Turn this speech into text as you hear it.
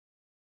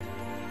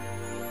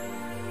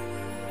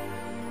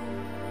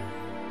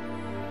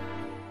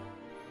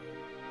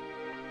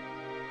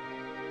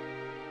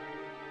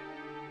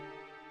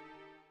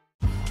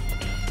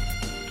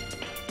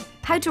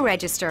How to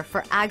register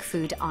for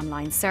Agfood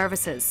Online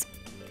Services.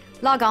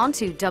 Log on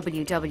to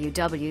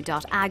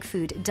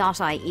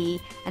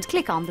www.agfood.ie and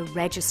click on the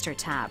Register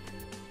tab.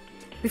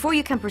 Before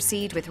you can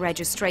proceed with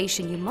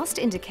registration, you must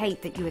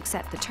indicate that you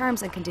accept the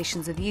terms and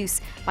conditions of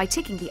use by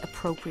ticking the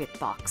appropriate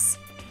box.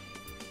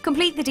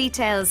 Complete the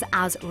details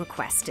as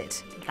requested,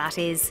 that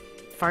is,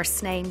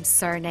 first name,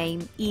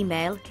 surname,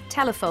 email,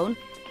 telephone,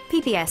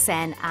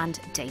 PPSN and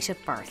date of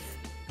birth.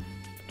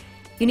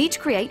 You need to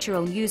create your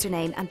own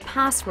username and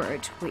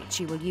password, which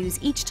you will use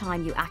each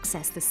time you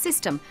access the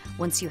system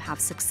once you have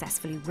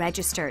successfully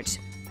registered.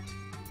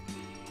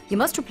 You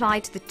must reply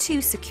to the 2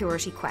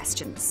 security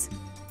questions: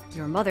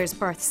 your mother's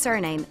birth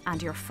surname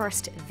and your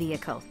first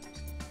vehicle.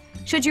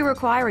 Should you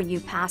require a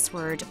new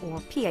password or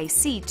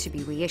PAC to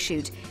be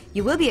reissued,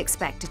 you will be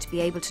expected to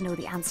be able to know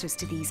the answers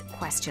to these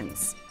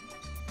questions.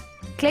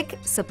 Click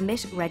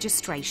Submit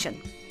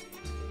Registration.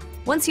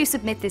 Once you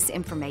submit this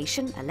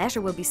information, a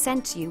letter will be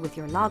sent to you with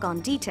your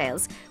logon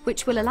details,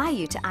 which will allow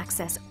you to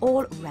access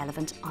all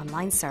relevant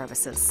online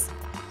services.